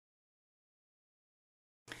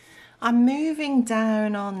I'm moving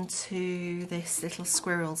down onto this little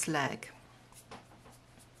squirrel's leg.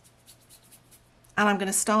 And I'm going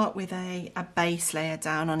to start with a base layer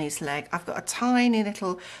down on his leg. I've got a tiny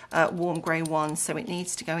little warm grey one, so it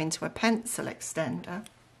needs to go into a pencil extender.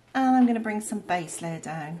 And I'm going to bring some base layer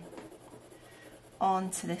down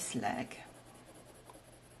onto this leg.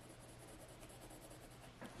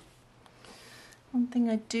 One thing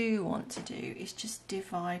I do want to do is just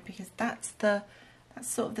divide, because that's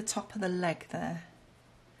sort of the top of the leg there.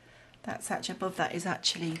 That's actually above that is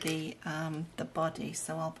actually the body.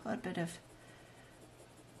 So I'll put a bit of,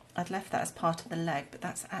 I'd left that as part of the leg, but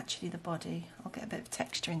that's actually the body. I'll get a bit of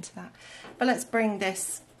texture into that. But let's bring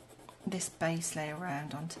this base layer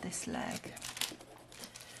around onto this leg.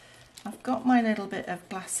 I've got my little bit of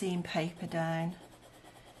glassine paper down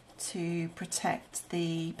to protect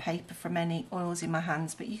the paper from any oils in my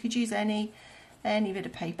hands, but you could use any bit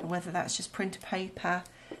of paper, whether that's just printer paper,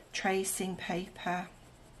 tracing paper.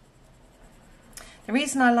 The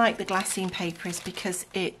reason I like the glassine paper is because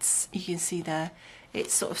it's, you can see there,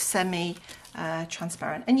 it's sort of semi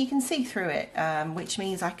transparent and you can see through it, which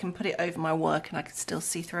means I can put it over my work and I can still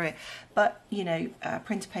see through it. But you know,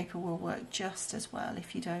 printer paper will work just as well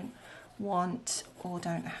if you don't want or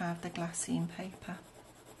don't have the glassine paper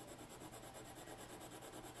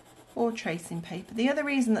or tracing paper. The other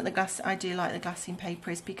reason that I do like the glassine paper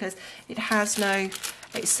is because it has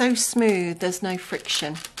it's so smooth, there's no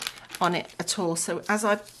friction on it at all. So as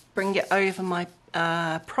I bring it over my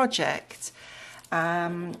project,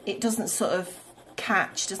 it doesn't sort of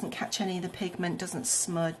doesn't catch any of the pigment, doesn't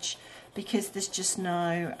smudge, because there's just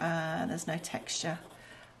there's no texture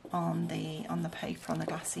on the paper, on the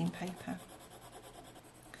glassine paper.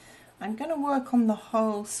 I'm going to work on the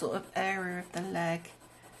whole sort of area of the leg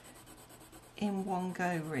in one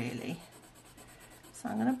go, really. So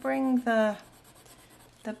I'm going to bring the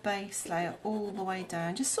base layer all the way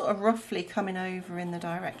down, just sort of roughly coming over in the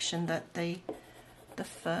direction that the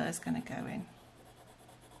fur is going to go in,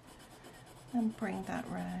 and bring that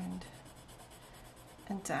round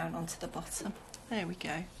and down onto the bottom. There we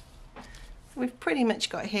go. We've pretty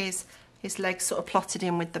much got his legs sort of plotted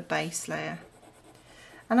in with the base layer,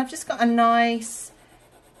 and I've just got a nice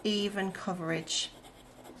even coverage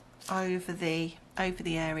over the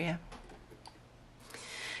area.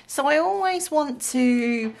 So I always want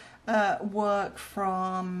to work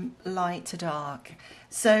from light to dark.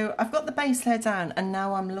 So I've got the base layer down, and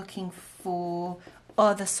now I'm looking for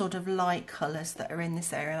other sort of light colours that are in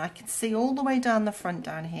this area. And I can see all the way down the front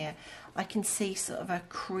down here, I can see sort of a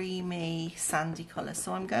creamy sandy colour.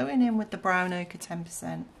 So I'm going in with the brown ochre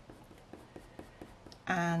 10%,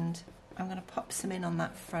 and I'm going to pop some in on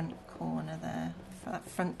that front corner there, for that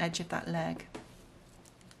front edge of that leg.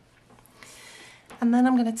 And then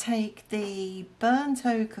I'm going to take the burnt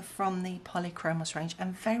ochre from the Polychromos range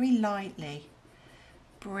and very lightly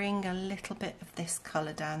bring a little bit of this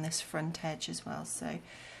colour down this front edge as well. So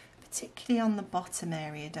particularly on the bottom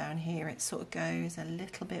area down here, it sort of goes a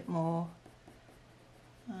little bit more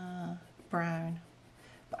brown.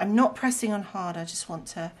 But I'm not pressing on hard, I just want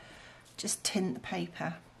to just tint the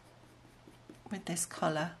paper with this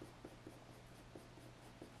colour.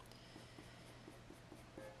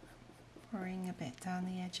 Bring a bit down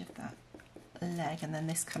the edge of that leg, and then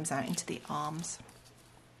this comes out into the arms.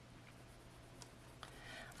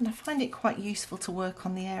 And I find it quite useful to work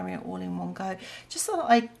on the area all in one go, just so that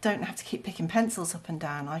I don't have to keep picking pencils up and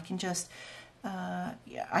down. I can just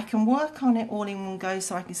I can work on it all in one go,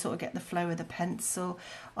 so I can sort of get the flow of the pencil.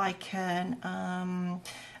 I can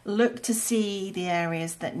look to see the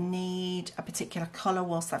areas that need a particular colour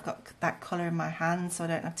whilst I've got that colour in my hand, so I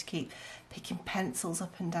don't have to keep picking pencils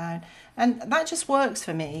up and down. And that just works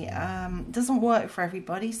for me. It doesn't work for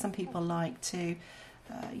everybody. Some people like to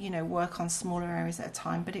you know, work on smaller areas at a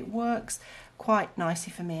time, but it works quite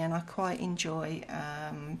nicely for me, and I quite enjoy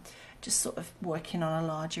just sort of working on a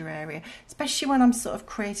larger area, especially when I'm sort of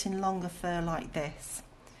creating longer fur like this.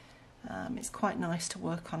 It's quite nice to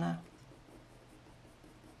work on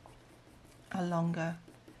a larger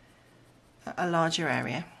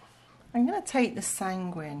area. I'm going to take the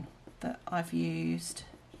sanguine that I've used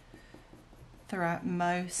throughout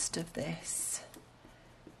most of this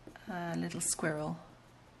little squirrel,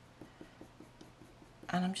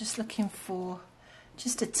 and I'm just looking for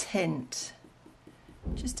just a tint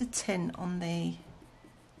on the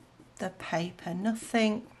paper,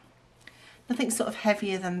 nothing sort of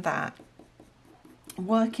heavier than that,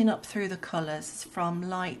 working up through the colours from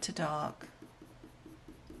light to dark.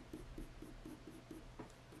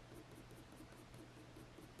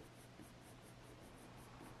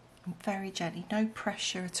 And very gently, no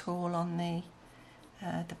pressure at all on the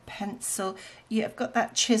the pencil. You've got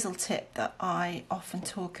that chisel tip that I often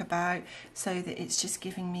talk about, so that it's just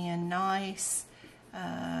giving me a nice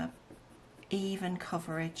even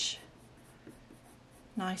coverage,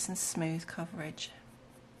 nice and smooth coverage.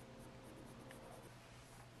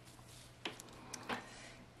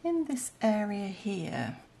 In this area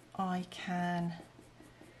here, I can,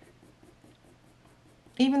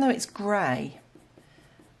 even though it's grey,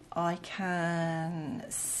 I can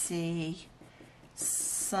see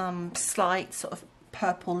some slight sort of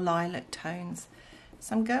purple lilac tones.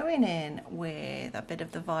 So I'm going in with a bit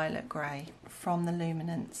of the violet grey from the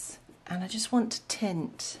luminance, and I just want to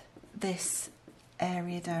tint this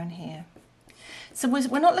area down here. So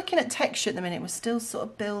we're not looking at texture at the minute, we're still sort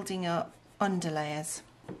of building up underlayers.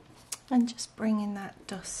 And just bringing that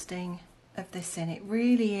dusting of this in. It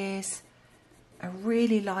really is a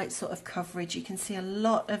really light sort of coverage. You can see a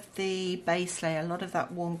lot of the base layer, a lot of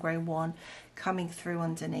that warm grey one coming through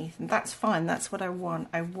underneath, and that's fine, that's what I want.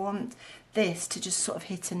 I want this to just sort of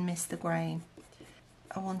hit and miss the grain.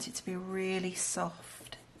 I want it to be really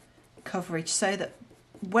soft coverage, so that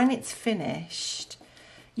when it's finished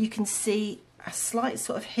you can see a slight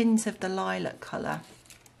sort of hint of the lilac colour,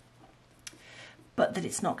 but that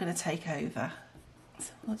it's not going to take over.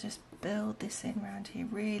 So we'll just build this in around here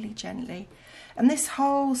really gently. And this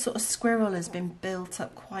whole sort of squirrel has been built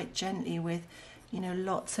up quite gently with, you know,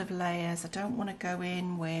 lots of layers. I don't want to go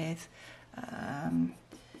in with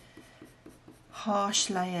harsh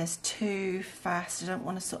layers too fast. I don't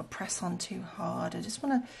want to sort of press on too hard. I just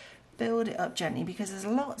want to build it up gently because there's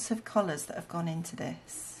lots of colours that have gone into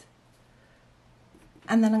this.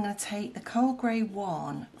 And then I'm going to take the cold grey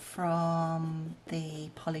one from the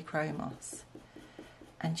Polychromos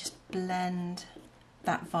and just blend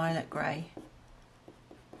that violet grey.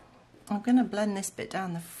 I'm going to blend this bit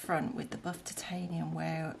down the front with the buff titanium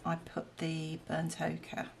where I put the burnt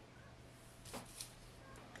ochre.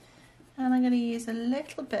 And I'm going to use a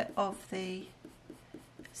little bit of the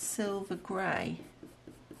silver grey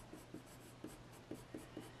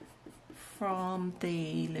from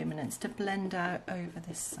the luminance to blend out over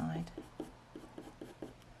this side.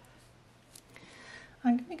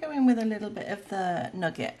 I'm going to go in with a little bit of the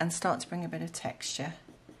nugget and start to bring a bit of texture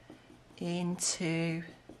into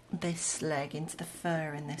this leg, into the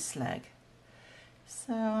fur in this leg.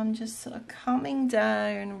 So I'm just sort of coming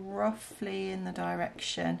down roughly in the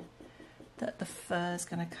direction that the fur is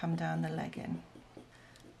going to come down the leg in.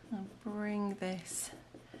 I'll bring this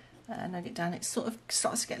nugget down. It sort of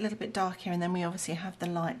starts to get a little bit dark here, and then we obviously have the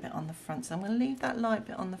light bit on the front, so I'm going to leave that light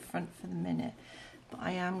bit on the front for the minute, but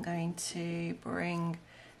I am going to bring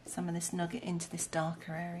some of this nugget into this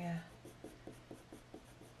darker area.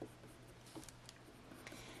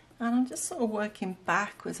 And I'm just sort of working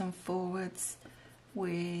backwards and forwards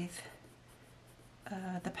with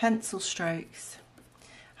the pencil strokes,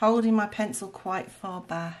 holding my pencil quite far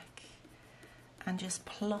back and just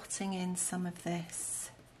plotting in some of this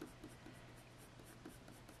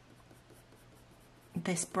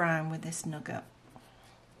brown with this nugget.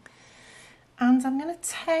 And I'm going to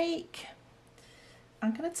take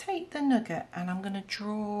the nugget and I'm going to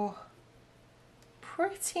draw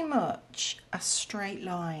pretty much a straight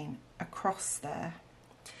line across there.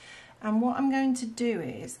 And what I'm going to do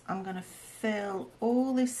is I'm going to fill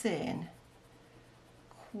all this in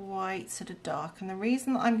quite sort of dark, and the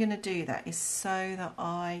reason that I'm going to do that is so that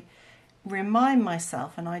I remind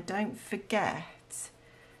myself and I don't forget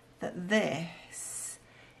that this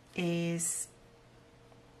is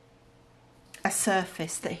a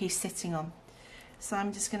surface that he's sitting on. So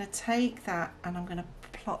I'm just going to take that and I'm going to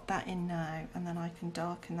plot that in now, and then I can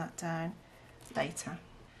darken that down later.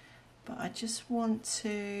 But I just want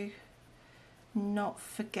to not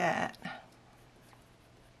forget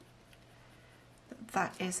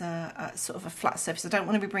that is a sort of a flat surface. I don't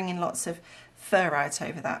want to be bringing lots of fur out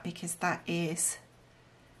over that, because that is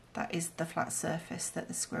the flat surface that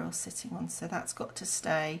the squirrel's sitting on. So that's got to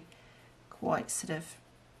stay quite sort of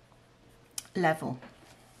level.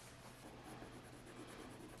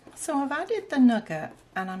 So I've added the nugget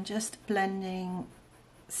and I'm just blending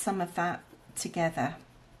some of that together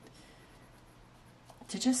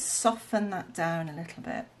to just soften that down a little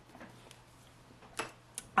bit.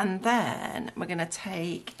 And then we're going to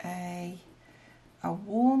take a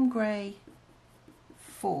warm grey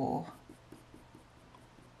 4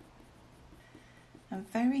 and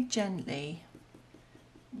very gently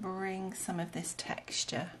bring some of this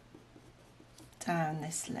texture down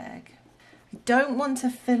this leg. I don't want to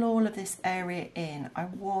fill all of this area in. I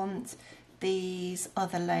want these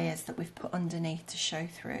other layers that we've put underneath to show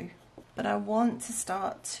through. But I want to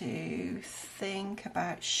start to think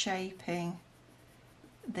about shaping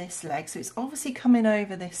this leg. So it's obviously coming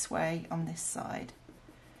over this way on this side.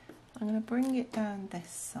 I'm going to bring it down this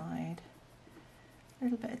side. A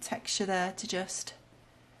little bit of texture there to just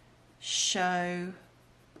show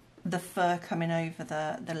the fur coming over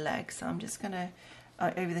the leg. So I'm just going to,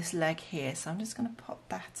 over this leg here, so I'm just going to pop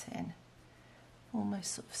that in.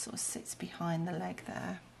 Almost sort of sits behind the leg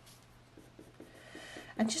there.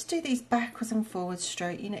 And just do these backwards and forwards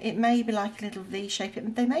stroke. You know, it may be like a little V shape,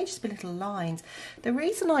 they may just be little lines. The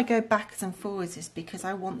reason I go backwards and forwards is because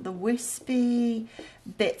I want the wispy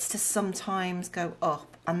bits to sometimes go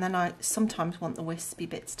up, and then I sometimes want the wispy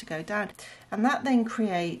bits to go down. And that then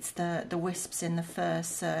creates the wisps in the fur.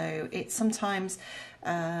 So it's sometimes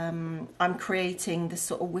I'm creating the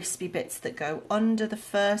sort of wispy bits that go under the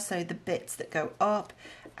fur, so the bits that go up,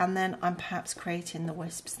 and then I'm perhaps creating the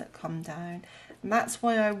wisps that come down. And that's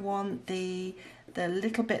why I want the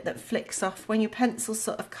little bit that flicks off. When your pencil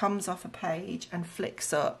sort of comes off a page and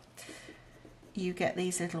flicks up, you get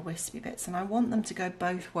these little wispy bits, and I want them to go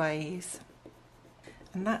both ways.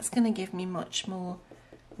 And that's going to give me much more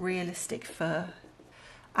realistic fur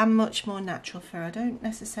and much more natural fur. I don't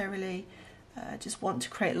necessarily just want to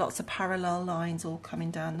create lots of parallel lines all coming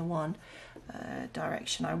down the one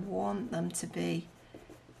direction. I want them to be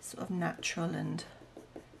sort of natural and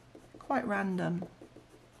quite random.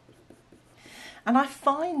 And I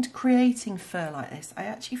find creating fur like this, I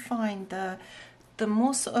actually find the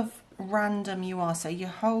more sort of random you are, so you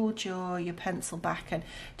hold your pencil back and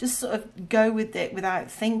just sort of go with it without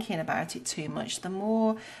thinking about it too much, the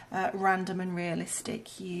more random and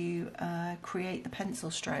realistic you create the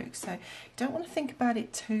pencil strokes. So you don't want to think about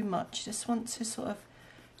it too much, you just want to sort of,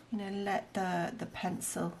 you know, let the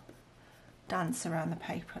pencil dance around the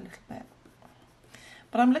paper a little bit.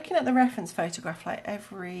 But I'm looking at the reference photograph like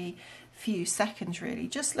every few seconds really,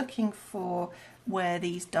 just looking for where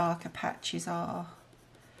these darker patches are.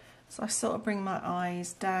 So I sort of bring my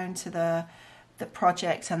eyes down to the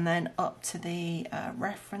project and then up to the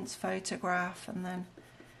reference photograph and then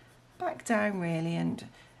back down really, and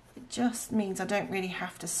it just means I don't really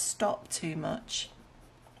have to stop too much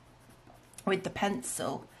with the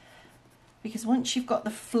pencil, because once you've got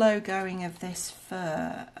the flow going of this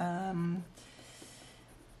fur,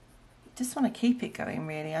 just want to keep it going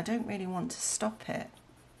really. I don't really want to stop it.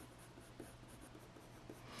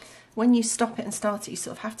 When you stop it and start it, you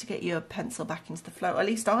sort of have to get your pencil back into the flow. At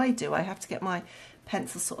least I do. I have to get my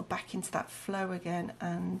pencil sort of back into that flow again,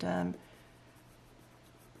 and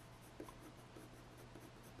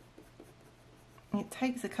it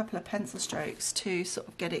takes a couple of pencil strokes to sort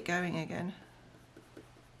of get it going again.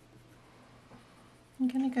 I'm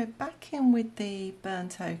going to go back in with the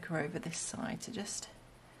burnt ochre over this side to just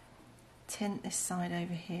tint this side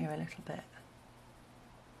over here a little bit.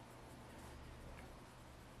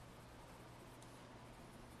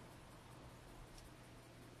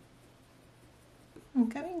 I'm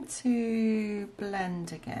going to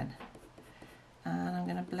blend again, and I'm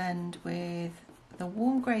going to blend with the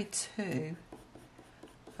warm grey 2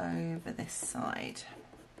 over this side.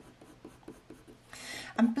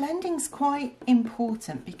 And blending's quite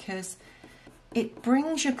important because it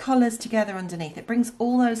brings your colours together underneath. It brings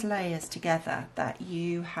all those layers together that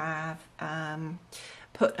you have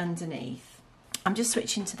put underneath. I'm just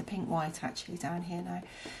switching to the pink white actually down here now.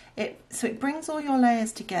 So it brings all your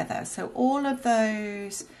layers together. So all of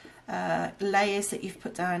those layers that you've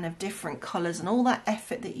put down of different colours and all that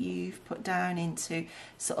effort that you've put down into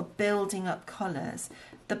sort of building up colours,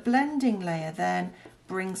 the blending layer then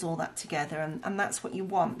brings all that together, and that's what you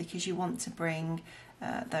want, because you want to bring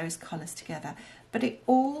those colours together. But it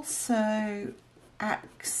also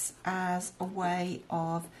acts as a way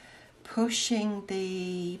of pushing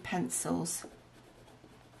the pencils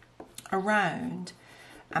around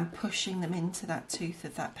and pushing them into that tooth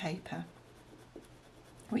of that paper,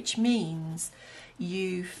 which means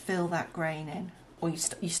you fill that grain in, or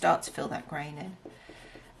you start to fill that grain in,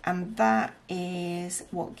 and that is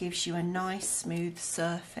what gives you a nice smooth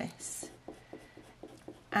surface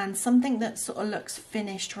and something that sort of looks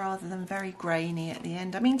finished rather than very grainy at the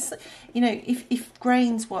end. I mean, you know, if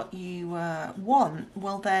grain's what you want,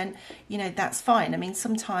 well then, you know, that's fine. I mean,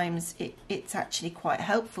 sometimes it's actually quite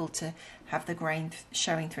helpful to have the grain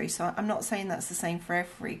showing through. So I'm not saying that's the same for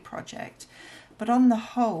every project. But on the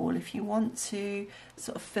whole, if you want to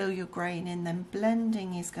sort of fill your grain in, then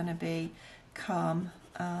blending is going to become,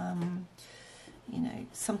 you know,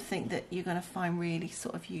 something that you're going to find really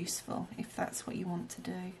sort of useful if that's what you want to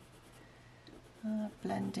do.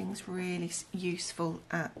 Blending's really useful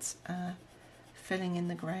at filling in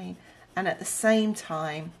the grain, and at the same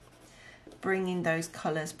time bringing those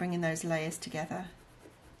colours, bringing those layers together.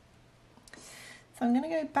 So I'm going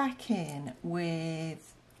to go back in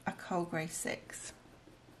with a cold grey 6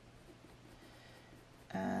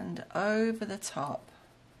 and over the top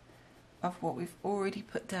of what we've already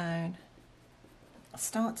put down, I'll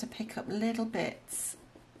start to pick up little bits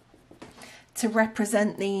to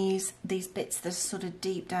represent these bits that are sort of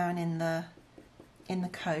deep down in the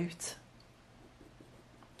coat.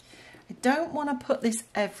 I don't want to put this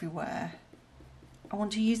everywhere. I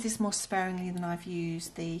want to use this more sparingly than I've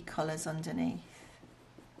used the colours underneath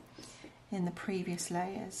in the previous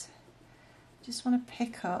layers. Just want to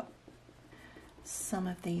pick up some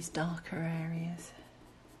of these darker areas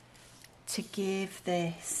to give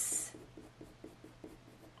this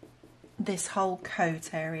whole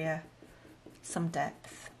coat area some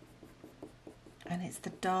depth. And it's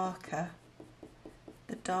the darker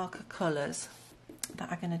colours that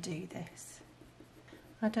are going to do this.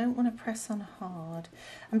 I don't want to press on hard,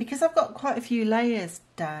 and because I've got quite a few layers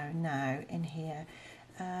down now in here,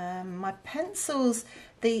 my pencils,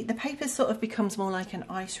 the paper sort of becomes more like an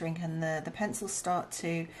ice rink, and the pencils start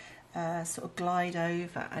to sort of glide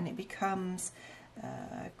over, and it becomes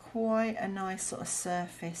quite a nice sort of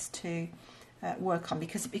surface to work on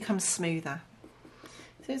because it becomes smoother.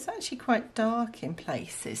 So it's actually quite dark in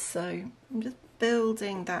places, so I'm just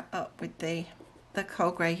building that up with the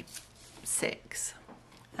cold grey 6,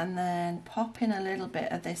 and then pop in a little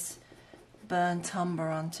bit of this burnt umber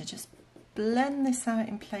on to just blend this out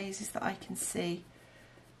in places that I can see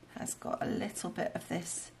has got a little bit of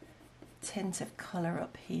this tint of colour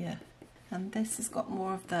up here, and this has got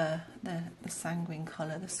more of the sanguine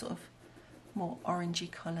colour, the sort of more orangey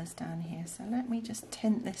colours down here. So let me just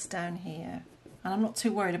tint this down here, and I'm not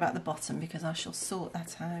too worried about the bottom because I shall sort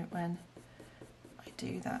that out when I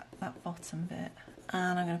do that bottom bit.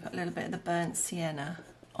 And I'm going to put a little bit of the burnt sienna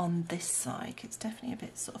on this side. It's definitely a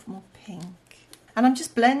bit sort of more pink. And I'm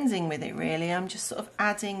just blending with it really. I'm just sort of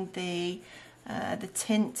adding the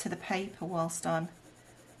tint to the paper whilst I'm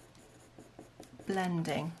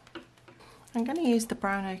blending. I'm going to use the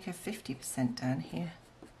brown ochre 50% down here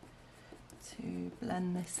to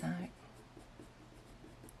blend this out.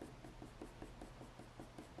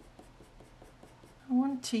 I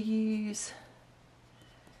want to use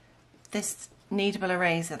this kneadable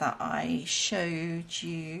eraser that I showed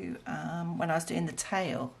you when I was doing the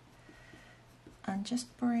tail, and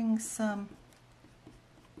just bring some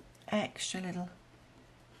extra little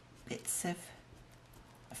bits of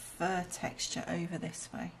fur texture over this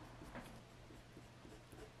way.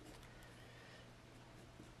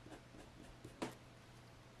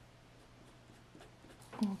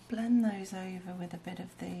 We'll blend those over with a bit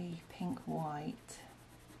of the pink white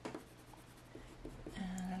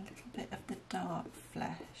and a little bit of the dark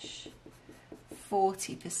flesh,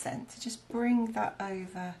 40%, to just bring that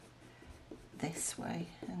over this way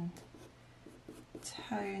and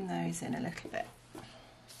tone those in a little bit.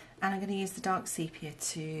 And I'm going to use the dark sepia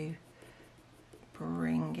to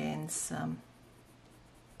bring in some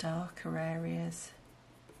darker areas.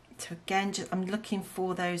 So again, I'm looking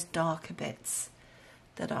for those darker bits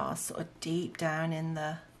that are sort of deep down in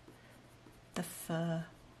the fur.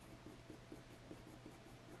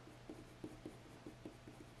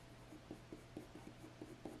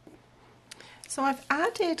 So I've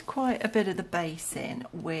added quite a bit of the base in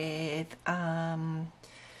with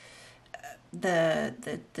the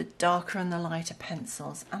darker and the lighter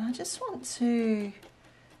pencils, and I just want to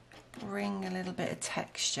bring a little bit of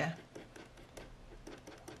texture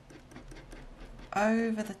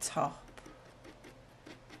over the top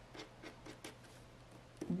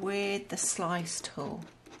with the slice tool,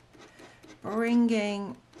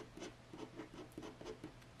 bringing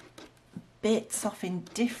bits off in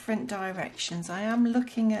different directions. I am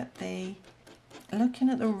looking at the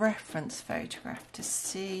reference photograph to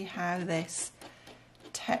see how this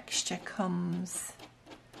texture comes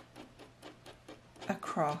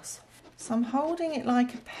across. So I'm holding it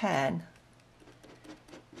like a pen,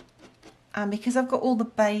 and because I've got all the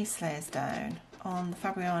base layers down on the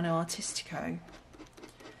Fabriano Artistico,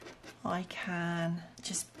 I can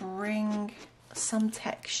just bring some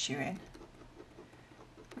texture in,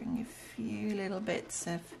 bring a few little bits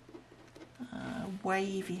of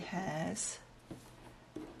wavy hairs,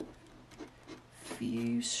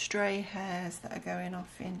 few stray hairs that are going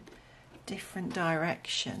off in different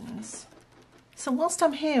directions. So whilst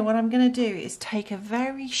I'm here, what I'm going to do is take a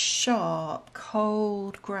very sharp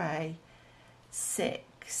cold grey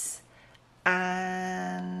 6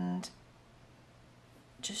 and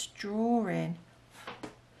just draw in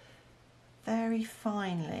very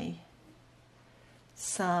finely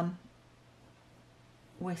some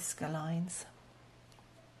whisker lines.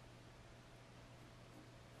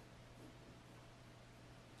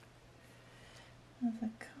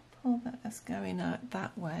 There's a couple that is going out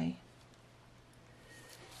that way.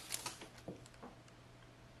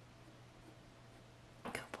 A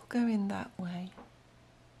couple going that way.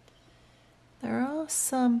 There are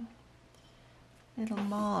some little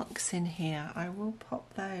marks in here. I will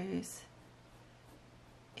pop those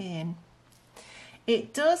in.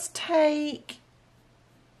 It does take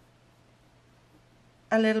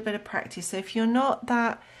a little bit of practice, so if you're not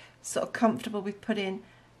that sort of comfortable with putting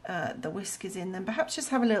the whiskers in, then perhaps just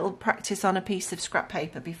have a little practice on a piece of scrap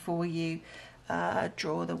paper before you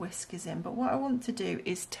draw the whiskers in. But what I want to do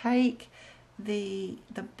is take the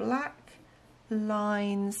black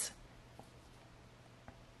lines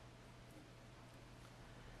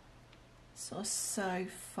sort of so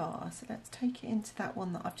far, so let's take it into that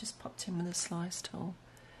one that I've just popped in with a slice tool.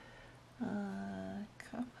 A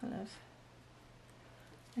couple of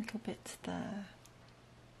little bits there,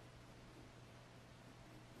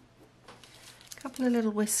 a couple of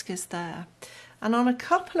little whiskers there, and on a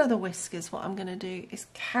couple of the whiskers what I'm going to do is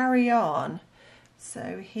carry on.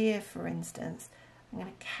 So here for instance I'm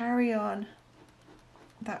going to carry on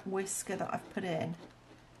that whisker that I've put in,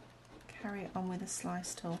 carry it on with a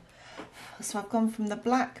slice tool. So I've gone from the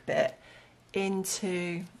black bit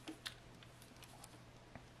into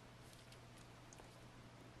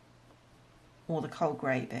or the cold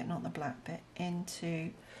grey bit, not the black bit,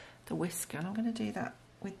 into the whisker, and I'm going to do that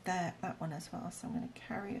with that one as well. So I'm going to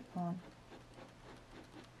carry it on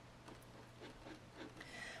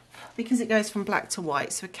because it goes from black to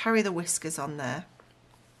white, so we carry the whiskers on there.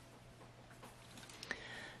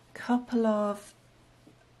 Couple of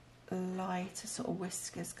lighter sort of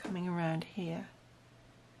whiskers coming around here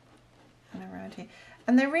and around here,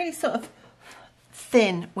 and they're really sort of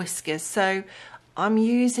thin whiskers, so I'm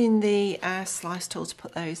using the slice tool to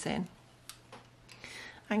put those in.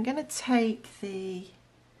 I'm going to take the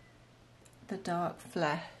dark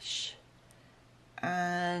flesh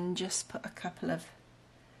and just put a couple of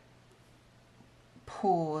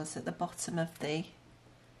paws at the bottom of the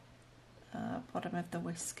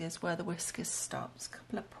whiskers, where the whiskers stops, a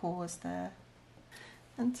couple of paws there,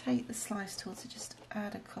 and take the slice tool to just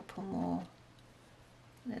add a couple more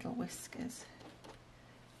little whiskers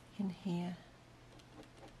in here,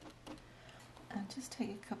 and just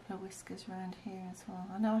take a couple of whiskers around here as well.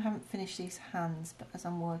 I know I haven't finished these hands, but as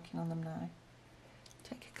I'm working on them now,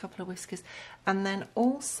 take a couple of whiskers, and then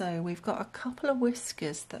also we've got a couple of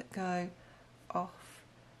whiskers that go off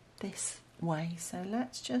this way, so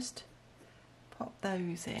let's just pop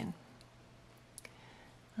those in,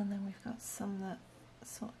 and then we've got some that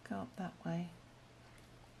sort of go up that way.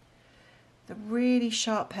 The really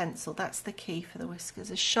sharp pencil, that's the key for the whiskers,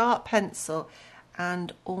 a sharp pencil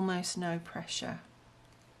and almost no pressure.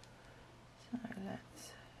 So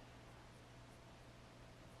let's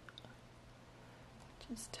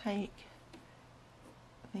just take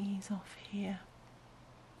these off here.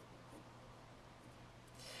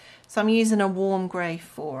 So I'm using a warm grey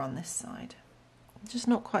 4 on this side, just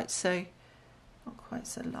not quite so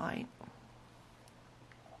light.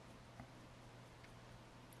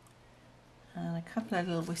 And a couple of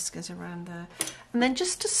little whiskers around there, and then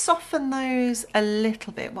just to soften those a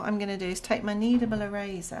little bit, what I'm going to do is take my kneadable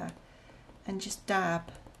eraser and just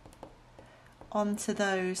dab onto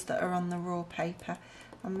those that are on the raw paper,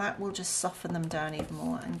 and that will just soften them down even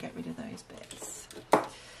more and get rid of those bits.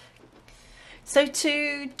 So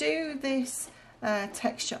to do this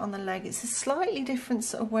texture on the leg, it's a slightly different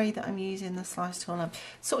sort of way that I'm using the slice tool. I'm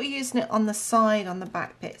sort of using it on the side, on the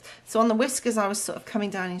back bit. So on the whiskers I was sort of coming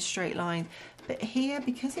down in straight line, but here,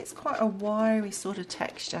 because it's quite a wiry sort of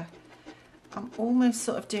texture, I'm almost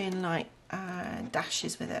sort of doing like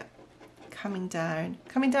dashes with it, coming down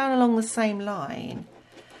along the same line,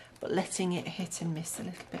 but letting it hit and miss a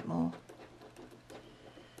little bit more,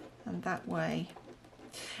 and that way.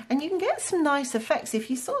 And you can get some nice effects if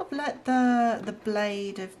you sort of let the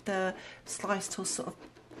blade of the slice tool sort of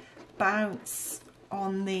bounce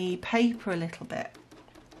on the paper a little bit.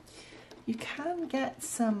 You can get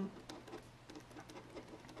some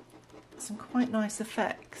quite nice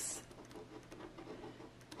effects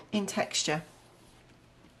in texture.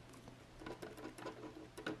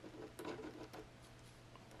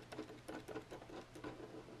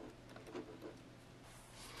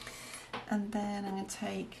 And then I'm going to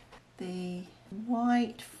take the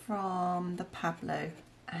white from the Pablo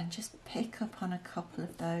and just pick up on a couple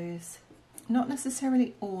of those. Not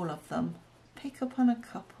necessarily all of them. Pick up on a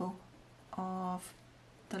couple of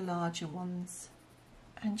the larger ones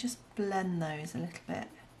and just blend those a little bit.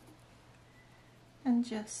 And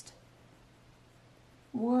just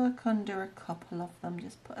work under a couple of them.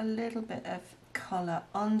 Just put a little bit of colour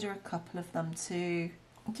under a couple of them to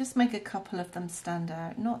just make a couple of them stand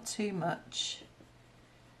out, not too much,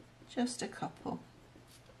 just a couple.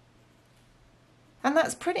 And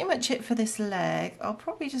that's pretty much it for this leg. I'll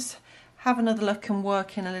probably just have another look and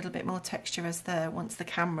work in a little bit more texture as there once the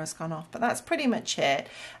camera's gone off, but that's pretty much it.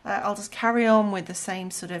 I'll just carry on with the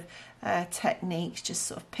same sort of techniques, just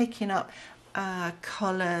sort of picking up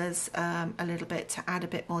colours a little bit to add a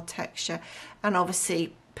bit more texture, and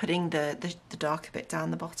obviously putting the darker bit down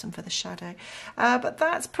the bottom for the shadow. But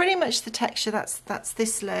that's pretty much the texture. That's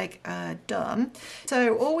this leg done.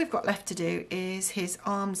 So all we've got left to do is his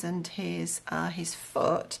arms and his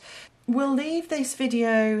foot. We'll leave this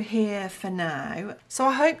video here for now. So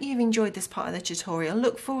I hope you've enjoyed this part of the tutorial.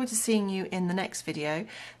 Look forward to seeing you in the next video.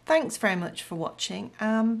 Thanks very much for watching,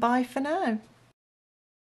 and bye for now.